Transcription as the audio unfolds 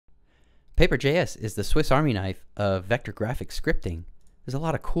Paper.js is the Swiss Army knife of vector graphic scripting. There's a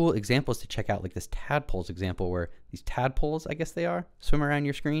lot of cool examples to check out, like this tadpoles example where these tadpoles, I guess they are, swim around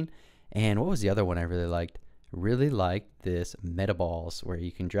your screen. And what was the other one I really liked? Really liked this metaballs where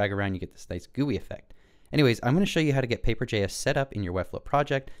you can drag around, you get this nice gooey effect. Anyways, I'm going to show you how to get Paper.js set up in your Webflow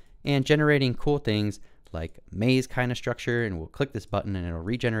project and generating cool things like maze kind of structure, and we'll click this button and it'll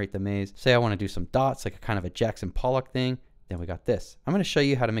regenerate the maze. Say I want to do some dots, like a kind of a Jackson Pollock thing. Then we got this. I'm going to show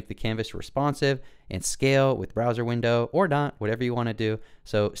you how to make the canvas responsive and scale with browser window or not, whatever you want to do.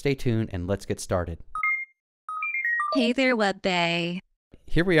 So stay tuned and let's get started. Hey there, Web Bay.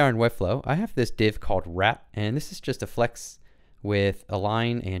 Here we are in Webflow. I have this div called wrap, and this is just a flex with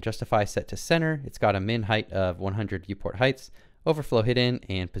align and justify set to center. It's got a min height of 100 viewport heights, overflow hidden,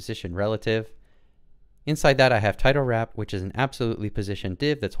 and position relative. Inside that I have title wrap, which is an absolutely positioned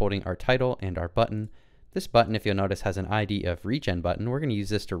div that's holding our title and our button. This button, if you'll notice, has an ID of regen button. We're going to use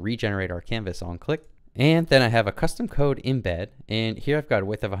this to regenerate our canvas on click. And then I have a custom code embed, and here I've got a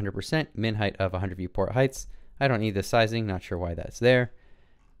width of 100%, min height of 100 viewport heights. I don't need the sizing, not sure why that's there.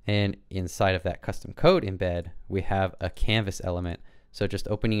 And inside of that custom code embed, we have a canvas element. So just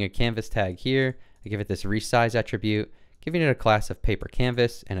opening a canvas tag here, I give it this resize attribute, giving it a class of paper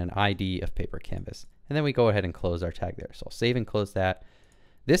canvas and an ID of paper canvas. And then we go ahead and close our tag there. So I'll save and close that.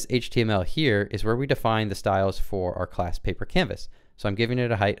 This HTML here is where we define the styles for our class paper canvas. So I'm giving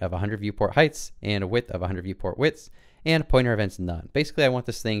it a height of 100 viewport heights and a width of 100 viewport widths and pointer events none. Basically, I want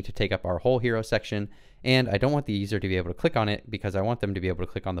this thing to take up our whole hero section, and I don't want the user to be able to click on it because I want them to be able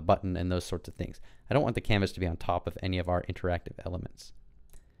to click on the button and those sorts of things. I don't want the canvas to be on top of any of our interactive elements.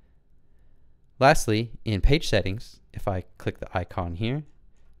 Lastly, in page settings, if I click the icon here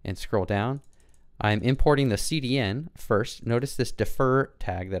and scroll down, I'm importing the CDN first. Notice this defer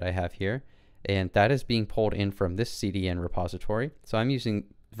tag that I have here, and that is being pulled in from this CDN repository. So I'm using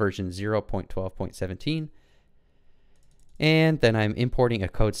version 0.12.17. And then I'm importing a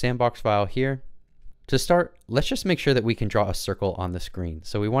code sandbox file here. To start, let's just make sure that we can draw a circle on the screen.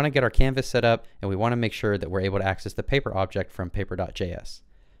 So we want to get our canvas set up, and we want to make sure that we're able to access the paper object from paper.js.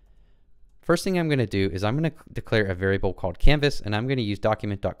 First thing I'm going to do is I'm going to declare a variable called canvas, and I'm going to use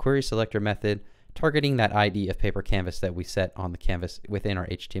document.querySelector method targeting that ID of paper canvas that we set on the canvas within our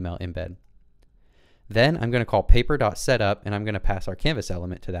HTML embed. Then I'm going to call paper.setup, and I'm going to pass our canvas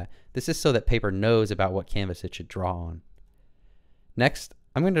element to that. This is so that paper knows about what canvas it should draw on. Next,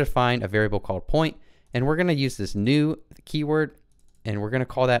 I'm going to define a variable called point, and we're going to use this new keyword, and we're going to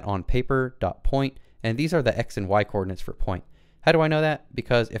call that on paper.point, and these are the x and y coordinates for point. How do I know that?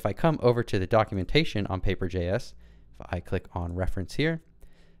 Because if I come over to the documentation on Paper.js, if I click on reference here,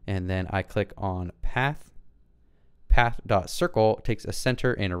 and then I click on path, path.circle takes a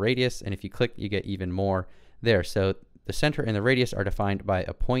center and a radius, and if you click, you get even more there. So the center and the radius are defined by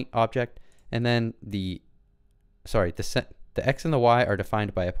a point object, and then the x and the y are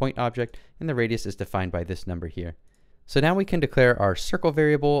defined by a point object, and the radius is defined by this number here. So now we can declare our circle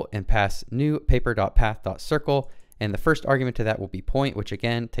variable and pass new paper.path.circle, and the first argument to that will be point, which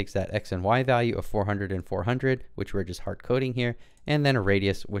again takes that x and y value of 400 and 400, which we're just hard coding here, and then a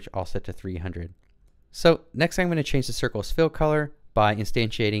radius, which I'll set to 300. So next I'm going to change the circle's fill color by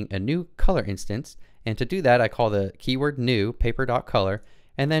instantiating a new color instance, and to do that I call the keyword new paper.color,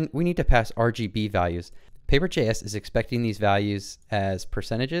 and then we need to pass RGB values. Paper.js is expecting these values as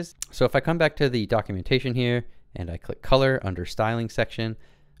percentages. So if I come back to the documentation here and I click color under styling section,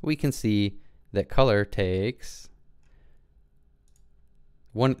 we can see that color takes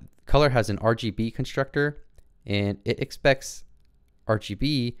color has an RGB constructor, and it expects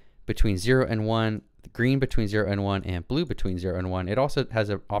RGB between 0 and 1, green between 0 and 1, and blue between 0 and 1. It also has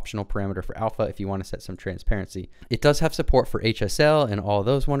an optional parameter for alpha if you want to set some transparency. It does have support for HSL and all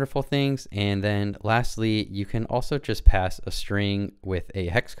those wonderful things. And then lastly, you can also just pass a string with a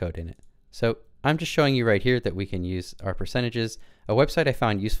hex code in it. So I'm just showing you right here that we can use our percentages. A website I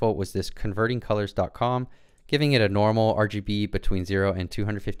found useful was this convertingcolors.com. Giving it a normal RGB between 0 and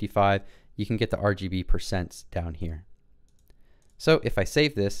 255, you can get the RGB percents down here. So if I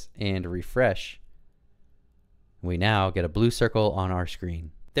save this and refresh, we now get a blue circle on our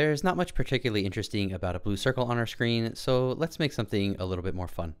screen. There's not much particularly interesting about a blue circle on our screen, so let's make something a little bit more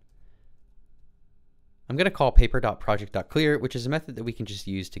fun. I'm going to call paper.project.clear, which is a method that we can just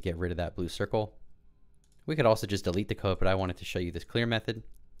use to get rid of that blue circle. We could also just delete the code, but I wanted to show you this clear method.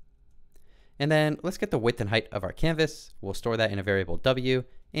 And then let's get the width and height of our canvas. We'll store that in a variable w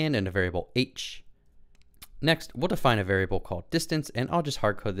and in a variable h. Next, we'll define a variable called distance, and I'll just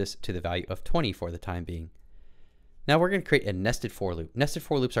hardcode this to the value of 20 for the time being. Now we're going to create a nested for loop. Nested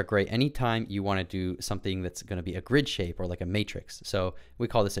for loops are great anytime you want to do something that's going to be a grid shape or like a matrix. So we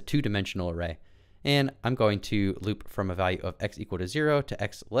call this a two-dimensional array. And I'm going to loop from a value of x equal to 0 to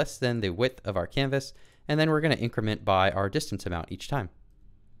x less than the width of our canvas. And then we're going to increment by our distance amount each time.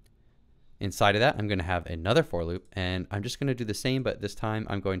 Inside of that, I'm going to have another for loop, and I'm just going to do the same, but this time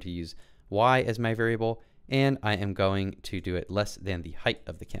I'm going to use y as my variable, and I am going to do it less than the height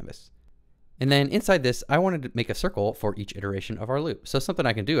of the canvas. And then inside this, I wanted to make a circle for each iteration of our loop. So something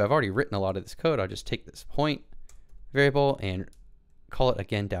I can do, I've already written a lot of this code. I'll just take this point variable and call it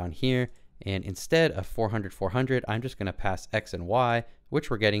again down here. And instead of 400, 400, I'm just going to pass x and y,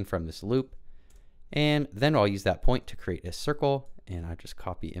 which we're getting from this loop. And then I'll use that point to create a circle, and I'll just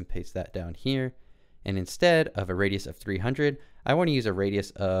copy and paste that down here. And instead of a radius of 300, I want to use a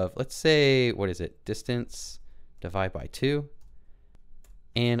radius of, let's say, what is it? Distance divide by 2.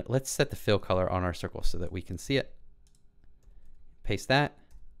 And let's set the fill color on our circle so that we can see it. Paste that,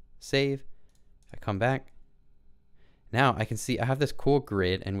 save. I come back. Now I can see I have this cool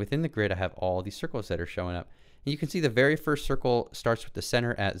grid, and within the grid I have all these circles that are showing up. And you can see the very first circle starts with the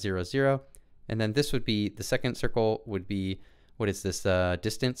center at 0, 0. And then this would be, the second circle would be, what is this,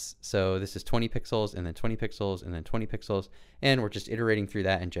 distance? So this is 20 pixels, and then 20 pixels, and then 20 pixels. And we're just iterating through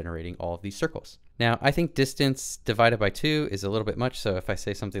that and generating all of these circles. Now, I think distance divided by 2 is a little bit much. So if I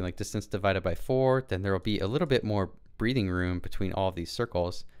say something like distance divided by 4, then there will be a little bit more breathing room between all of these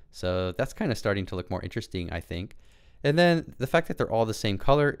circles. So that's kind of starting to look more interesting, I think. And then the fact that they're all the same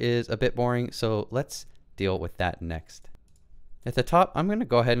color is a bit boring. So let's deal with that next. At the top, I'm going to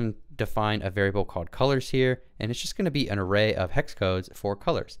go ahead and define a variable called colors here, and it's just going to be an array of hex codes for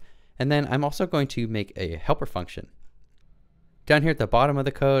colors. And then I'm also going to make a helper function. Down here at the bottom of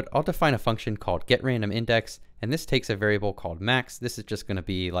the code, I'll define a function called getRandomIndex, and this takes a variable called max. This is just going to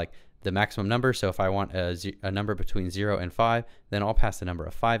be like the maximum number. So if I want a number between 0 and 5, then I'll pass the number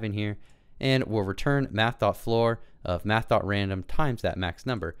of 5 in here, and we'll return math.floor of math.random times that max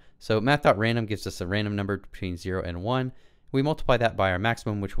number. So math.random gives us a random number between 0 and 1. We multiply that by our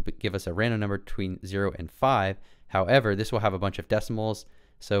maximum, which will give us a random number between 0 and 5. However, this will have a bunch of decimals,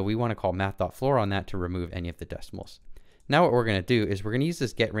 so we want to call math.floor on that to remove any of the decimals. Now what we're going to do is we're going to use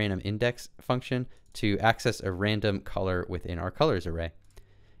this getRandomIndex function to access a random color within our colors array.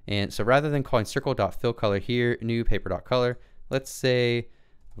 And so rather than calling circle.fillColor here, new paper.color, let's say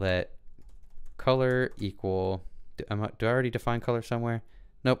let color equal, do I already define color somewhere?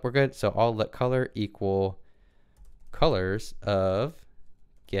 Nope, we're good. So I'll let color equal colors of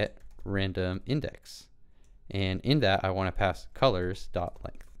getRandomIndex, and in that I want to pass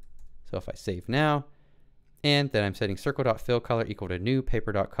colors.length. So if I save now, and then I'm setting circle.fillColor equal to new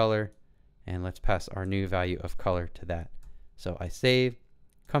paper.color, and let's pass our new value of color to that. So I save,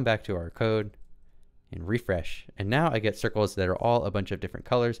 come back to our code, and refresh, and now I get circles that are all a bunch of different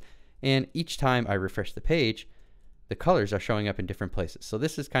colors, and each time I refresh the page, the colors are showing up in different places. So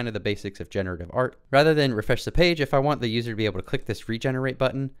this is kind of the basics of generative art. Rather than refresh the page, if I want the user to be able to click this regenerate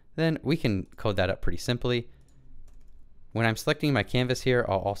button, then we can code that up pretty simply. When I'm selecting my canvas here,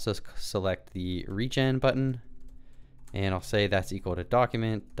 I'll also select the regen button, and I'll say that's equal to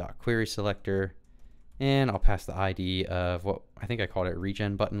document.querySelector, and I'll pass the ID of what I think I called it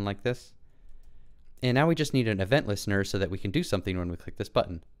regen button like this. And now we just need an event listener so that we can do something when we click this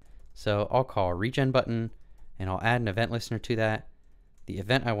button. So I'll call regen button, and I'll add an event listener to that. The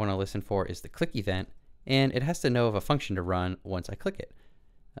event I want to listen for is the click event, and it has to know of a function to run once I click it.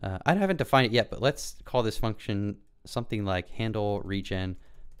 I haven't defined it yet, but let's call this function something like handle regen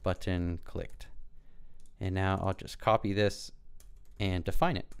button clicked. And now I'll just copy this and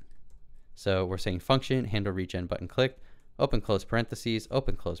define it. So we're saying function handle regen button clicked, open close parentheses,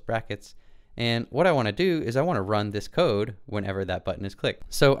 open close brackets. And what I want to do is I want to run this code whenever that button is clicked.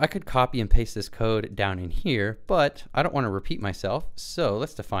 So I could copy and paste this code down in here, but I don't want to repeat myself. So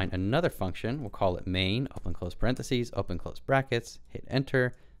let's define another function. We'll call it main, open close parentheses, open close brackets, hit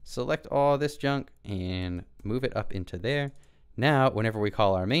enter, select all this junk and move it up into there. Now, whenever we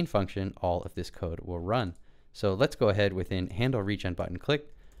call our main function, all of this code will run. So let's go ahead within handle regen button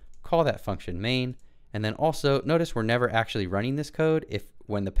clicked, call that function main, and then also notice we're never actually running this code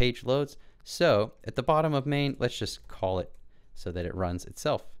when the page loads. So at the bottom of main, let's just call it so that it runs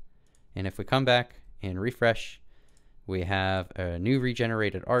itself. And if we come back and refresh, we have a new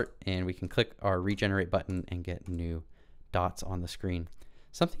regenerated art, and we can click our regenerate button and get new dots on the screen.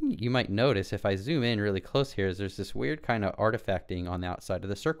 Something you might notice if I zoom in really close here is there's this weird kind of artifacting on the outside of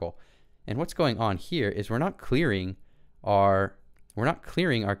the circle. And what's going on here is we're not clearing our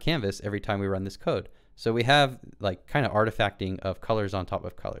canvas every time we run this code. So we have like kind of artifacting of colors on top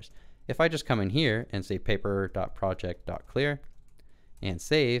of colors. if I just come in here and say paper.project.clear and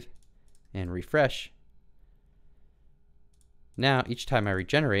save and refresh, now each time I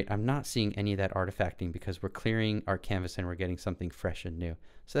regenerate, I'm not seeing any of that artifacting because we're clearing our canvas and we're getting something fresh and new.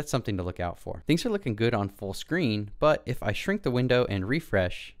 So that's something to look out for. Things are looking good on full screen, but if I shrink the window and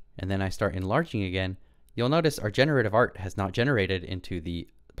refresh and then I start enlarging again, you'll notice our generative art has not generated into the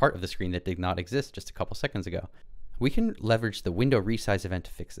part of the screen that did not exist just a couple seconds ago. We can leverage the window resize event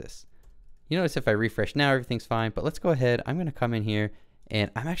to fix this. You notice if I refresh now, everything's fine, but let's go ahead. I'm going to come in here and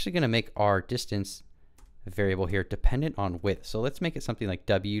I'm actually going to make our distance variable here dependent on width. So let's make it something like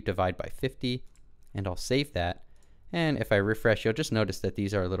w divide by 50, and I'll save that. And if I refresh, you'll just notice that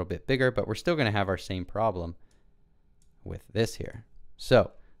these are a little bit bigger, but we're still going to have our same problem with this here.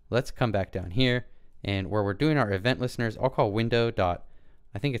 So let's come back down here, and where we're doing our event listeners, I'll call window dot,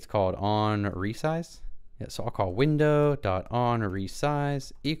 I think it's called on resize. Yeah, so I'll call window dot on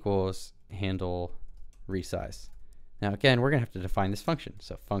resize equals handle resize. Now again, we're going to have to define this function.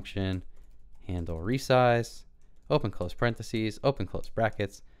 So function handle resize, open close parentheses, open close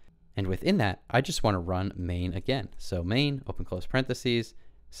brackets, and within that I just want to run main again. So main, open close parentheses,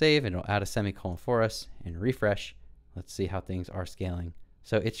 save, and it'll add a semicolon for us, and refresh. Let's see how things are scaling.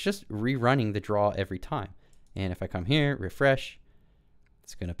 So it's just rerunning the draw every time. And if I come here, refresh,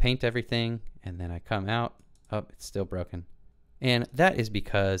 it's going to paint everything, and then I come out, oh, it's still broken. And that is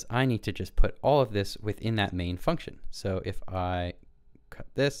because I need to just put all of this within that main function. So if I cut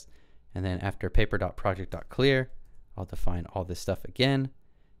this, and then after paper.project.clear, I'll define all this stuff again,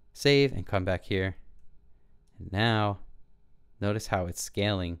 save, and come back here. And now, notice how it's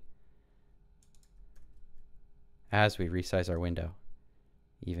scaling as we resize our window,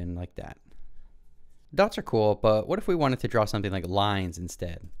 even like that. Dots are cool, but what if we wanted to draw something like lines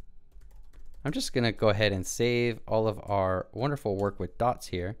instead? I'm just going to go ahead and save all of our wonderful work with dots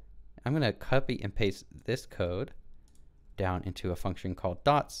here. I'm going to copy and paste this code down into a function called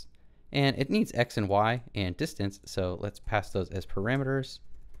dots. And it needs x and y and distance, so let's pass those as parameters,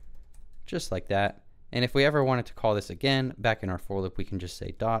 just like that. And if we ever wanted to call this again, back in our for loop, we can just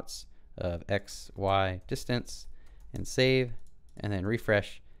say dots of x, y, distance, and save, and then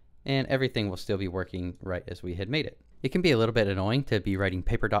refresh, and everything will still be working right as we had made it. It can be a little bit annoying to be writing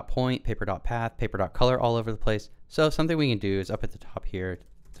paper.point, paper.path, paper.color all over the place. So something we can do is up at the top here,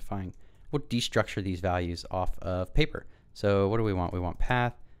 define, we'll destructure these values off of paper. So what do we want? We want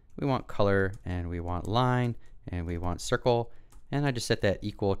path, we want color, and we want line, and we want circle, and I just set that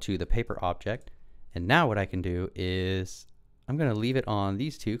equal to the paper object. And now what I can do is I'm going to leave it on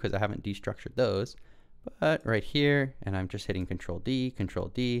these two because I haven't destructured those, but right here, and I'm just hitting Control D,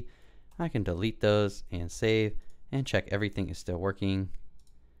 I can delete those and save and check everything is still working,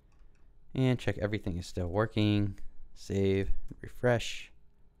 and check everything is still working, save, refresh,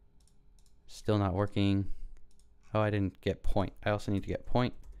 still not working. Oh, I didn't get point. I also need to get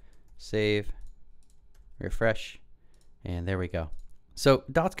point. Save, refresh, and there we go. So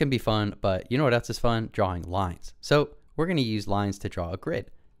dots can be fun, but you know what else is fun? Drawing lines. So we're going to use lines to draw a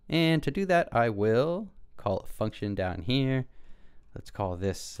grid. And to do that, I will call a function down here. Let's call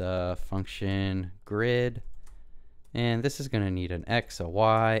this function grid. And this is going to need an x, a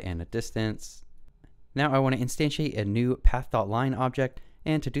y, and a distance. Now I want to instantiate a new path.line object.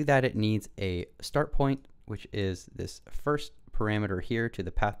 And to do that, it needs a start point, which is this first parameter here to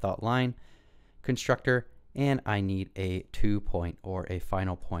the path.line constructor, and I need a to point or a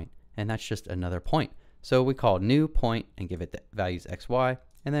final point, and that's just another point. So we call new point and give it the values x, y,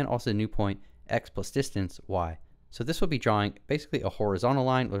 and then also new point x plus distance y. So this will be drawing basically a horizontal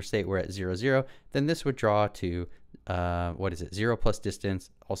line. Let's say we're at 0, 0, then this would draw to what is it, 0 plus distance,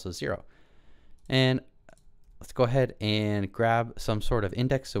 also 0. And let's go ahead and grab some sort of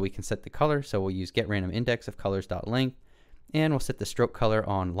index so we can set the color. So we'll use getRandomIndex of colors.length, and we'll set the stroke color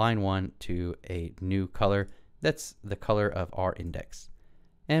on line 1 to a new color. That's the color of our index.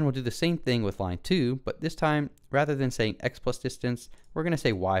 And we'll do the same thing with line 2, but this time, rather than saying x plus distance, we're going to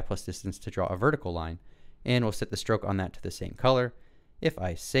say y plus distance to draw a vertical line. And we'll set the stroke on that to the same color. If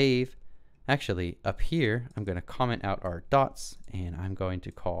I save, actually up here, I'm going to comment out our dots, and I'm going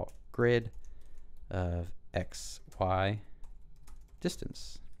to call grid of x, y,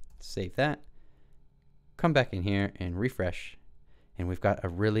 distance. Save that. Come back in here and refresh, and we've got a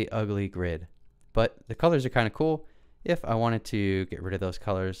really ugly grid. But the colors are kind of cool. If I wanted to get rid of those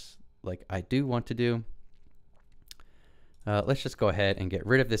colors like I do want to do, let's just go ahead and get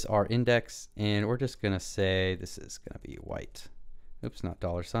rid of this R index, and we're just going to say this is going to be white. Oops, not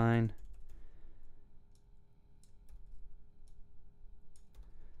 $.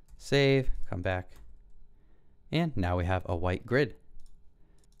 Save, come back, and now we have a white grid.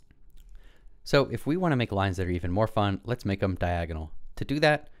 So if we want to make lines that are even more fun, let's make them diagonal. To do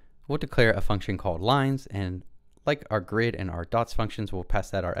that, we'll declare a function called lines, and like our grid and our dots functions, we'll pass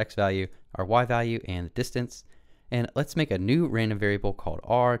that our x value, our y value, and the distance. And let's make a new random variable called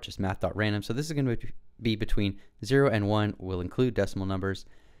r, just math.random. So this is going to be between 0 and 1. We'll include decimal numbers.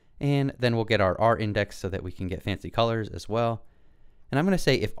 And then we'll get our r index so that we can get fancy colors as well. And I'm going to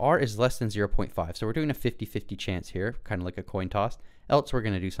say if r is less than 0.5, so we're doing a 50-50 chance here, kind of like a coin toss, else we're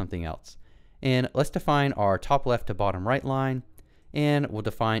going to do something else. And let's define our top left to bottom right line, and we'll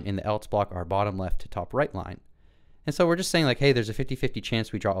define in the else block our bottom left to top right line. And so we're just saying like, hey, there's a 50-50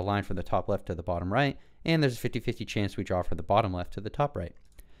 chance we draw a line from the top left to the bottom right, and there's a 50-50 chance we draw from the bottom left to the top right.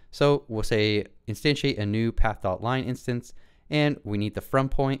 So we'll say instantiate a new path.line instance, and we need the from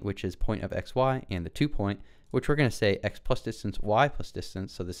point, which is point of xy, and the to point, which we're going to say x plus distance, y plus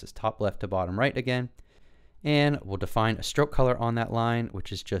distance. So this is top left to bottom right again. And we'll define a stroke color on that line,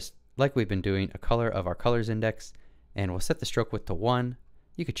 which is just like we've been doing, a color of our colors index. And we'll set the stroke width to 1.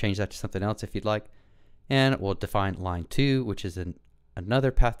 You could change that to something else if you'd like. And we'll define line 2, which is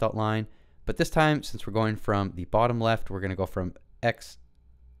another path.line. But this time, since we're going from the bottom left, we're going to go from x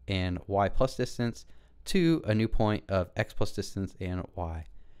and y plus distance to a new point of x plus distance and y.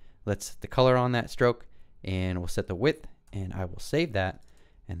 Let's set the color on that stroke, and we'll set the width, and I will save that.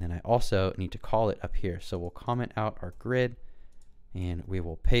 And then I also need to call it up here. So we'll comment out our grid, and we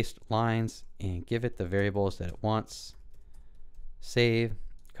will paste lines and give it the variables that it wants. Save,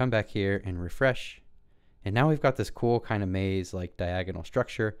 come back here and refresh. And now we've got this cool kind of maze like diagonal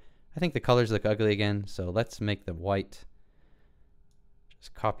structure. I think the colors look ugly again, so let's make them white.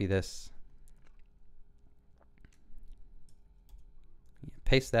 Just copy this.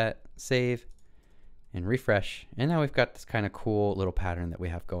 Paste that, save, and refresh. And now we've got this kind of cool little pattern that we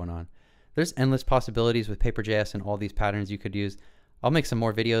have going on. There's endless possibilities with Paper.js and all these patterns you could use. I'll make some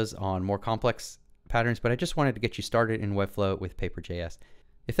more videos on more complex patterns, but I just wanted to get you started in Webflow with Paper.js.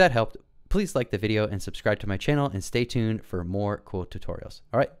 If that helped, please like the video and subscribe to my channel, and stay tuned for more cool tutorials.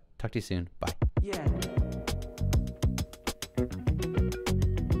 All right, talk to you soon. Bye. Yeah.